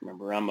Vegas.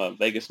 Remember, I'm a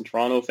Vegas and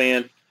Toronto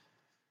fan.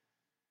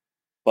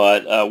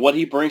 But what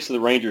he brings to the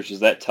Rangers is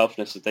that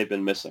toughness that they've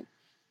been missing.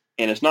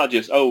 And it's not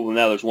just, oh, well,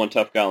 now there's one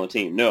tough guy on the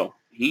team. No,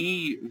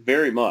 he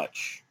very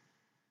much,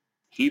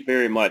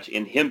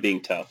 in him being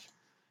tough,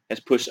 has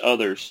pushed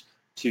others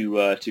to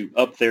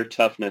up their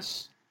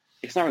toughness.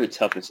 It's not really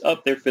toughness,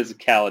 up their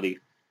physicality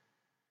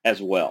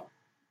as well.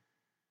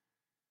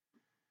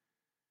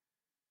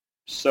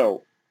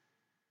 So,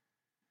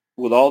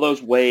 with all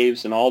those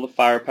waves and all the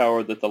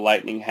firepower that the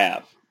Lightning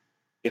have,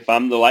 if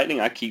I'm the Lightning,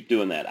 I keep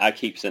doing that. I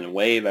keep sending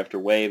wave after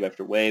wave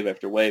after wave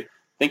after wave.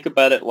 Think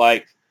about it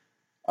like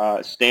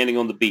standing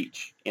on the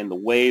beach, and the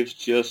waves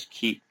just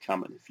keep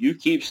coming. If you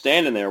keep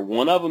standing there,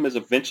 one of them is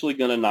eventually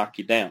going to knock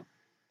you down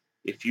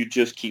if you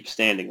just keep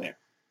standing there.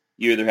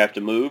 You either have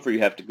to move or you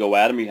have to go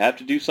at them. You have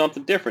to do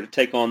something different to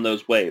take on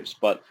those waves.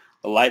 But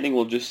the Lightning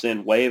will just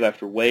send wave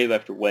after wave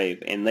after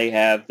wave, and they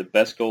have the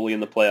best goalie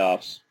in the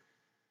playoffs.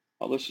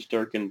 Although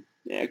Shesterkin,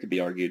 it could be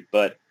argued,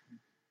 but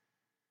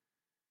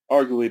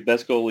arguably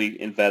best goalie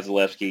in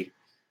Vasilevsky.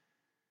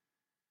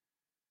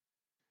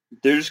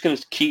 They're just going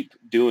to keep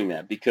doing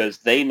that because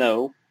they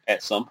know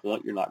at some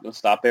point you're not going to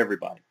stop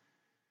everybody.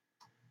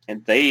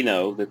 And they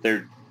know that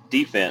their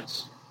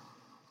defense,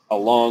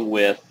 along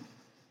with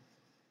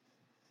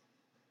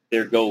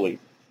their goalie,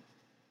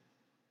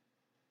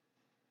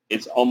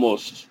 it's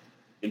almost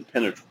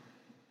impenetrable.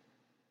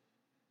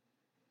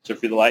 So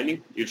if you're the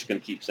Lightning, you're just going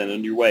to keep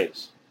sending your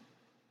waves.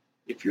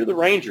 If you're the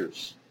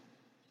Rangers,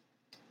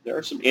 there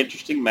are some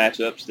interesting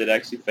matchups that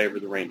actually favor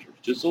the Rangers,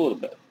 just a little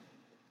bit.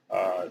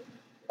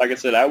 Like I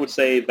said, I would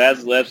say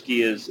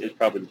Vasilevsky is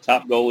probably the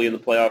top goalie in the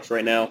playoffs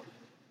right now.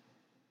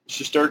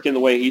 Shesterkin, the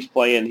way he's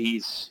playing,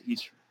 he's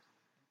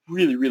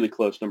really, really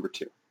close number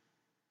 2.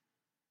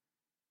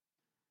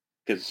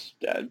 Because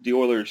the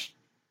Oilers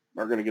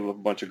are going to give up a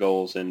bunch of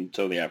goals, and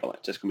so the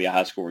Avalanche. It's going to be a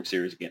high-scoring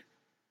series again,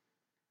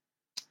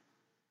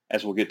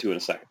 as we'll get to in a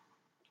second.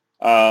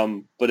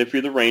 But if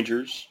you're the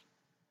Rangers,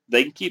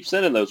 they can keep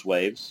sending those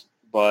waves,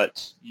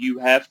 but you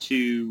have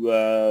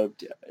to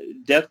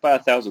death by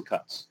 1,000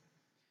 cuts.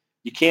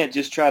 You can't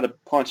just try to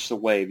punch the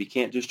wave. You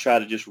can't just try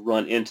to just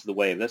run into the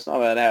wave. That's not how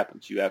that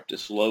happens. You have to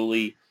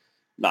slowly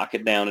knock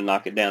it down and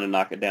knock it down and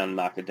knock it down and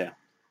knock it down.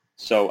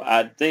 So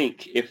I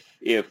think if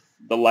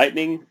the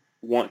Lightning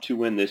want to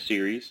win this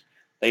series,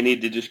 they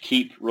need to just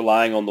keep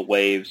relying on the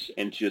waves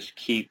and just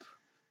keep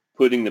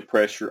putting the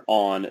pressure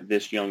on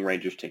this young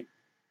Rangers team.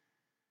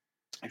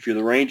 If you're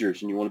the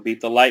Rangers and you want to beat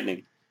the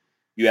Lightning,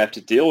 you have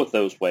to deal with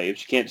those waves.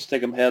 You can't just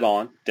take them head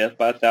on, death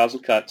by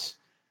 1,000 cuts.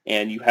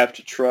 And you have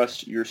to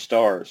trust your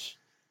stars,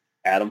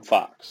 Adam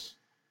Fox,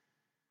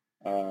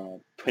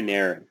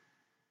 Panarin.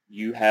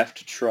 You have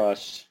to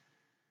trust,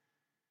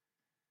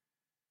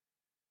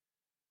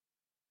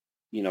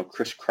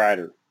 Chris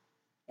Kreider,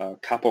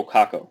 Capo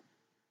Caco.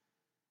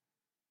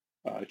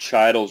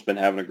 Chidle's been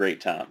having a great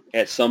time.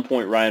 At some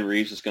point, Ryan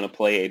Reeves is going to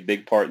play a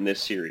big part in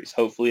this series.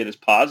 Hopefully it is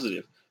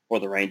positive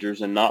for the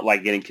Rangers and not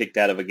like getting kicked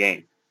out of a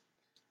game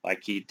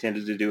like he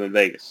tended to do in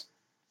Vegas.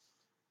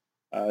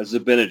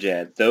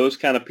 Zibanejad. Those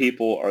kind of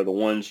people are the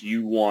ones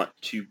you want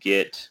to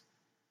get.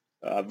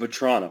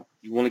 Vetrano.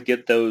 You want to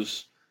get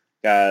those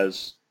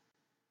guys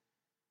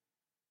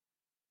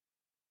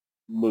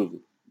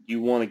moving.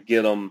 You want to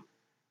get them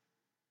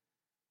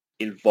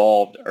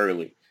involved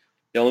early.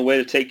 The only way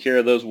to take care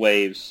of those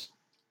waves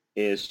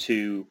is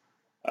to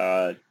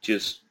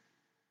just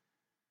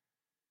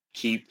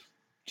keep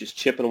just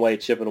chipping away,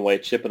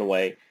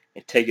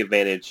 and take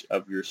advantage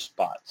of your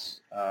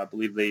spots. I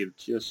believe they've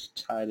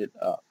just tied it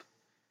up.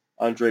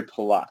 Andre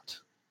Palat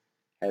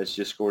has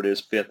just scored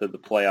his 5th of the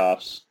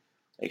playoffs,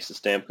 thanks to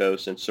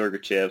Stamkos and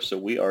Sergachev. So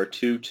we are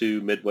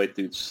 2-2 midway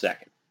through the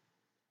second.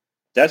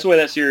 That's the way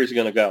that series is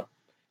going to go.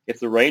 If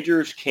the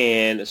Rangers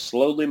can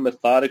slowly,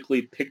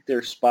 methodically pick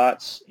their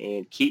spots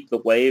and keep the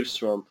waves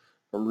from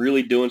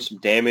really doing some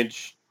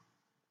damage,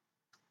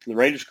 the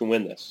Rangers can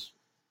win this.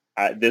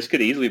 This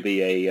could easily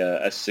be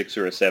a 6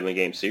 or a 7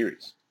 game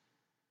series.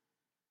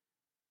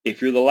 If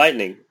you're the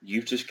Lightning,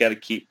 you've just got to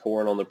keep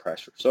pouring on the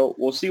pressure. So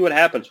we'll see what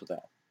happens with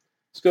that.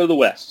 Let's go to the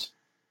West,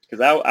 because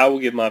I will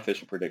give my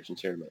official predictions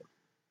here in a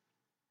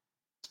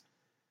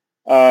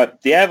minute.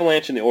 The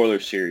Avalanche and the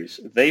Oilers series,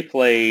 they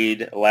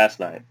played last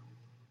night.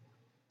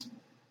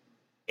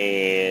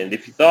 And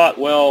if you thought,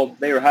 well,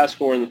 they were high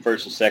scoring in the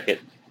first and second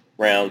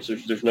rounds,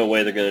 there's no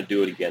way they're going to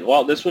do it again.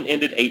 Well, this one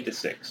ended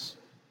 8-6.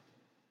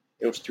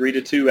 It was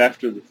 3-2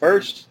 after the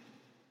first.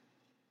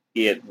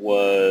 It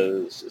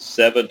was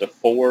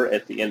 7-4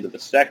 at the end of the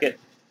second.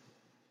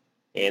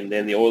 And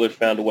then the Oilers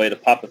found a way to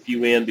pop a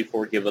few in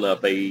before giving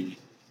up a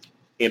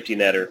empty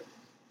netter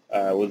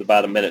with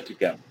about a minute to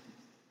go.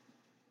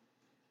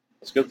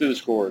 Let's go through the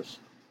scores.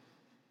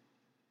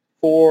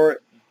 For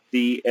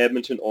the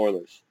Edmonton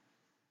Oilers,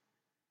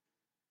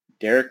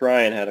 Derek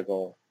Ryan had a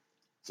goal.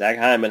 Zach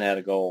Hyman had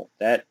a goal.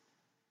 That,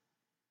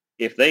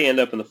 if they end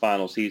up in the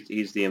finals, he's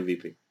the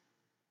MVP.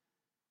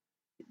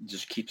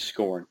 Just keep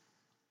scoring.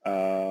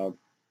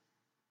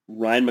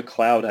 Ryan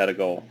McLeod had a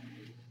goal.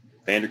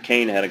 Vander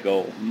Kane had a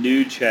goal.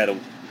 Nuge had a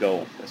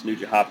goal. That's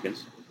Nugent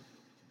Hopkins.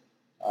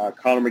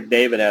 Connor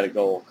McDavid had a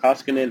goal.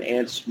 Koskinen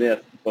and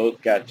Smith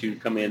both got to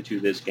come into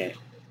this game.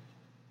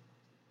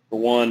 For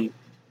one,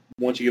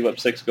 once you give up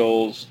 6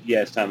 goals,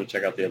 yeah, it's time to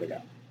check out the other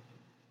guy.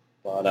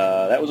 But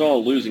that was all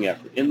a losing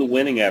effort. In the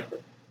winning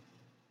effort,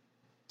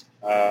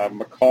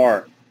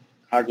 McCarr,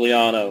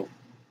 Cogliano,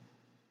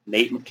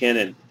 Nate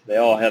McKinnon, they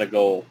all had a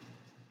goal.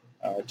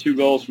 2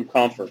 goals from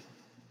Comfort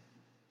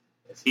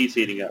as he's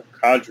heating up.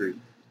 Kadri,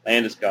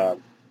 Landeskog,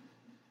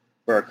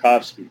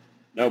 Burakovsky.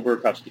 No,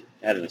 Burakovsky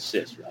had an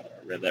assist, rather.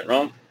 I read that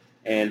wrong.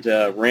 And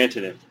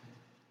Rantanen,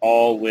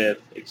 all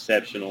with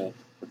exceptional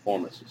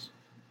performances.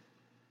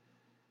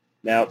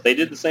 Now, they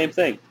did the same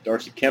thing.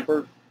 Darcy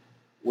Kemper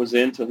was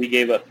in until he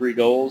gave up 3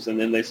 goals, and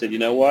then they said, you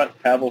know what,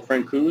 Pavel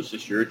Francouz,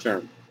 it's your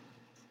turn.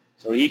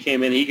 So he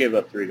came in, he gave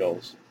up 3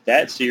 goals.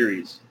 That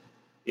series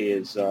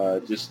is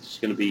just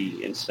going to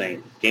be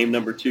insane. Game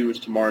number 2 is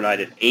tomorrow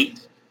night at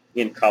 8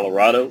 in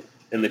Colorado.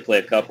 Then they play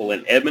a couple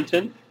in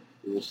Edmonton.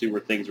 We'll see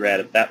where things are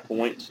at that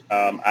point.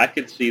 I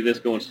could see this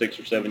going 6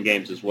 or 7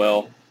 games as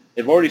well.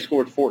 They've already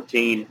scored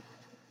 14.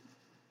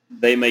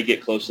 They may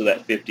get close to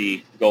that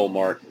 50-goal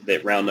mark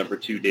that round number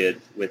 2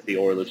 did with the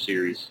Oilers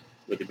series,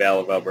 with the Battle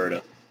of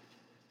Alberta.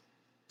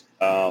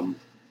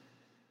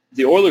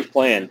 The Oilers'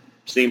 plan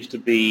seems to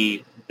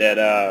be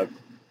that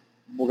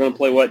we're going to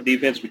play what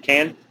defense we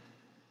can.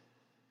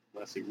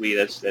 When I say we,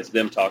 that's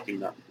them talking,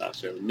 not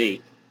necessarily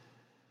me.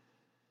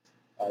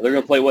 They're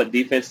going to play what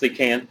defense they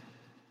can.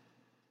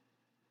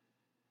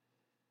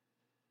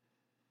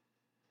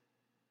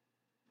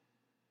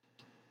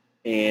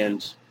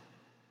 And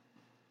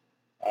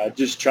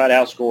just try to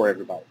outscore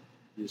everybody.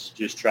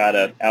 Just try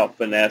to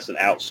out-finesse and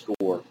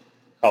outscore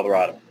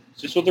Colorado.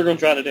 It's just what they're going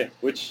to try to do,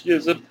 which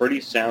is a pretty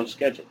sound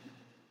schedule.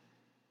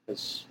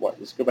 Let's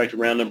go back to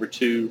round number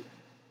 2. How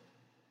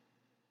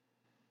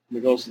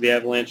many goals did the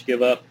Avalanche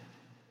give up?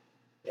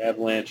 The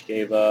Avalanche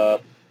gave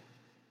up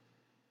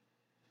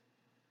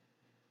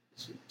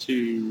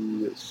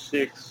 2,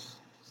 6,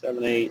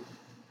 7, 8,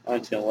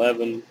 9, 10,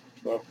 11,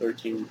 12,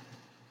 13,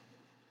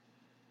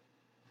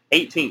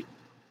 18.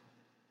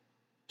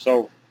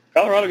 So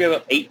Colorado gave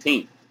up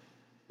 18,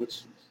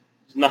 which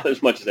is not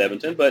as much as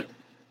Edmonton, but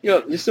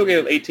they still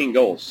gave up 18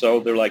 goals. So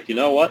they're like, you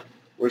know what?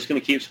 We're just going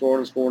to keep scoring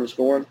and scoring and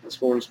scoring and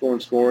scoring and scoring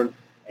and scoring.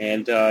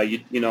 And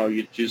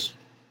you just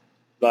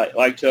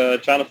like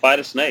trying to fight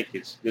a snake.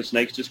 The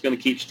snake's just going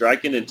to keep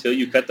striking until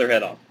you cut their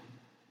head off.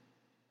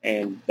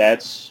 And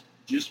that's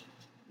just,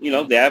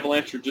 the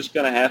Avalanche are just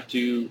going to have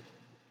to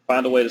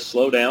find a way to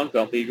slow down.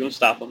 Don't think you're going to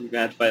stop them. You're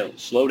going to have to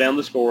slow down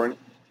the scoring.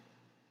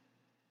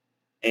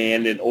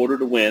 And in order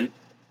to win,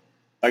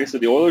 like I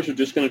said, the Oilers are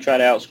just going to try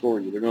to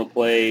outscore you. They're going to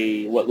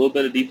play what little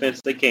bit of defense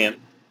they can.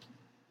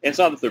 And it's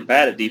not that they're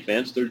bad at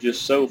defense. They're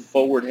just so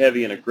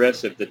forward-heavy and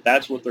aggressive that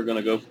that's what they're going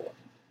to go for.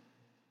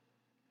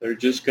 They're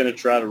just going to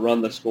try to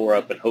run the score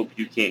up and hope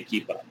you can't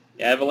keep up.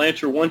 The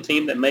Avalanche are one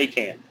team that may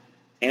can.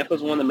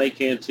 Tampa's one that may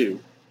can too.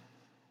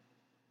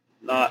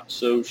 Not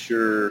so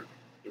sure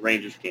the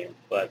Rangers can,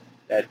 but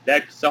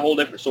that's a whole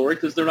different story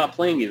because they're not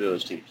playing either of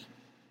those teams.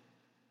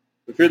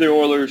 If you're the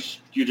Oilers,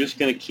 you're just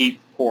going to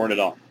keep pouring it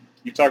on.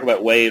 You talk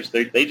about waves,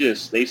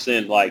 they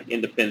send like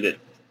independent,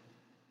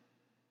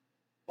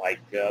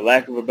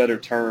 lack of a better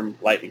term,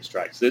 lightning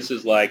strikes. This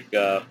is like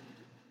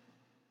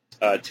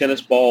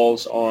tennis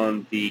balls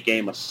on the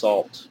game of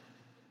salt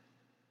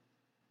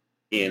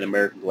in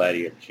American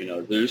Gladiators.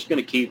 They're just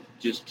going to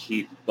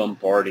keep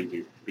bombarding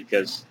you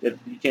because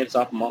you can't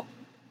stop them all.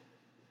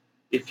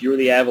 If you're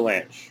the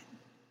Avalanche,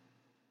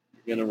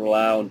 you're going to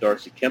rely on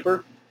Darcy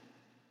Kemper.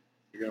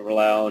 You're going to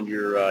rely on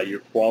your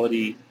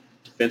quality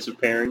defensive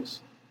pairings,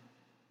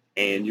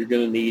 and you're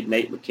going to need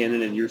Nate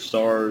McKinnon and your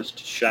stars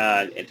to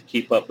shine and to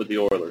keep up with the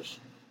Oilers,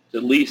 to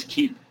at least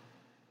keep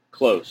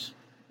close.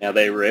 Now,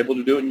 they were able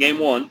to do it in Game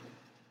 1,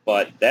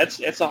 but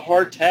it's a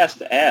hard task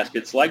to ask.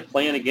 It's like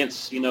playing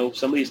against,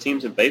 some of these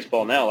teams in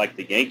baseball now, like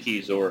the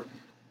Yankees or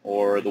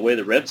the way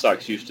the Red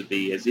Sox used to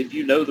be, as if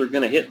they're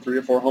going to hit 3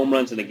 or 4 home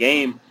runs in a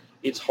game,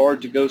 it's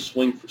hard to go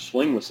swing for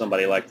swing with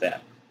somebody like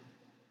that.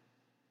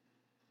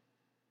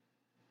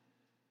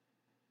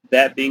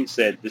 That being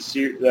said,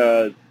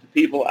 the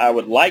people I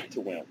would like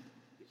to win,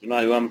 these are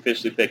not who I'm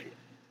officially picking,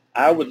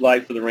 I would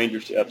like for the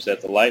Rangers to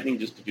upset the Lightning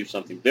just to do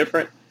something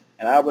different,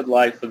 and I would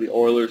like for the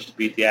Oilers to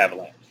beat the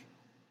Avalanche.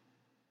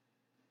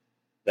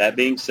 That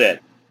being said,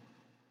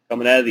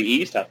 coming out of the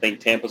East, I think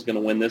Tampa's going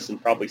to win this in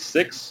probably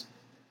 6.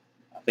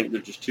 I think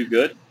they're just too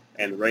good,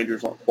 and the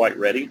Rangers aren't quite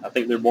ready. I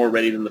think they're more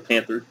ready than the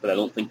Panthers, but I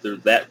don't think they're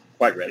that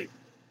quite ready.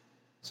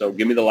 So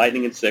give me the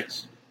Lightning in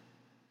 6.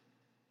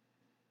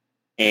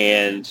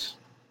 And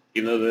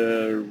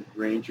the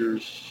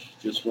Rangers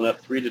just went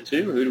up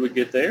 3-2. Who do we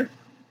get there?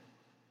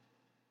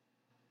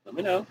 Let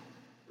me know.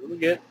 Who do we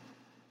get?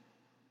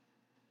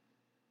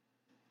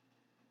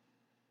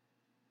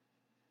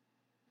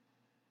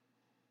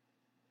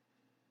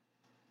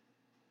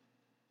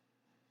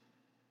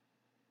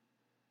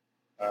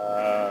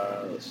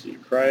 Let's see.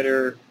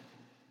 Kreider,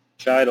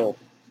 Scheidel,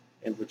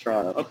 and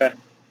Vetrano. Okay.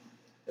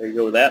 There you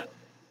go with that.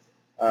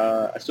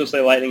 I still say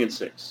Lightning in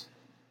 6.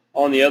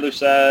 On the other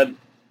side,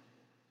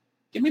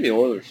 give me the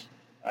Oilers.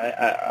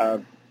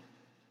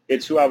 If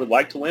It's who I would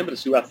like to win, but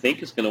it's who I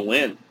think is going to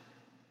win.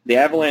 The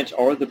Avalanche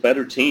are the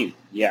better team,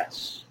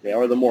 yes. They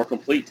are the more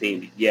complete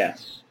team,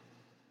 yes.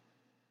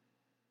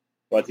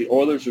 But the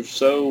Oilers are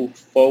so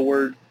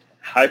forward,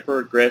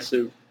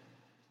 hyper-aggressive,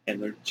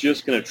 and they're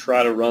just going to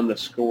try to run the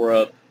score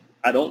up.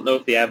 I don't know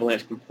if the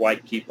Avalanche can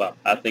quite keep up.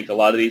 I think a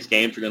lot of these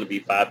games are going to be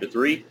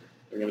 5-3.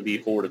 They're going to be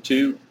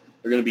 4-2.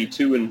 They're going to be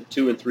 2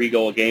 and 3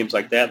 goal games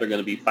like that. They're going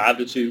to be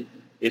 5-2.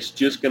 It's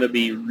just going to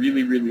be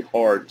really, really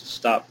hard to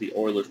stop the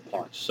Oilers'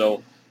 punch.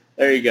 So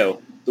there you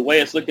go. The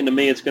way it's looking to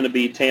me, it's going to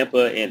be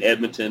Tampa and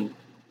Edmonton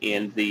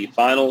in the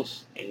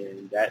finals,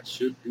 and that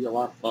should be a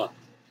lot of fun.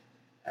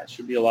 That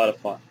should be a lot of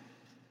fun.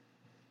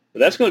 But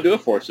that's going to do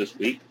it for us this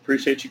week.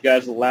 Appreciate you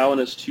guys allowing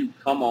us to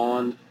come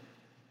on.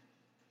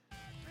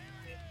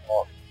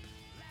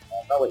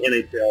 Not only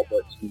NHL,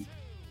 but to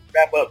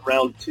wrap up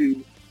round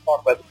 2,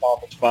 talk about the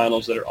conference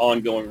finals that are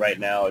ongoing right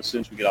now. As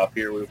soon as we get off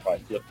here, we'll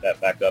probably flip that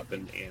back up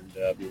and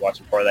be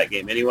watching part of that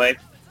game anyway.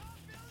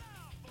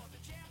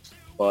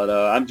 But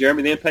I'm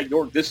Jeremy the Impact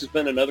York. This has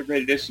been another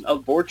great edition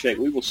of BoardCheck.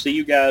 We will see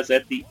you guys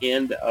at the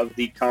end of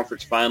the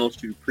conference finals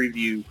to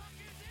preview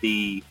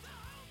the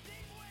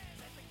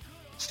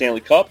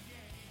Stanley Cup.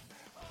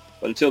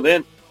 But until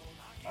then,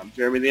 I'm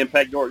Jeremy the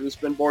Impact York. This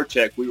has been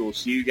BoardCheck. We will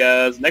see you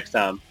guys next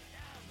time.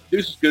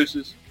 Deuces,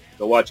 gooses.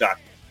 Go watch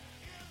hockey.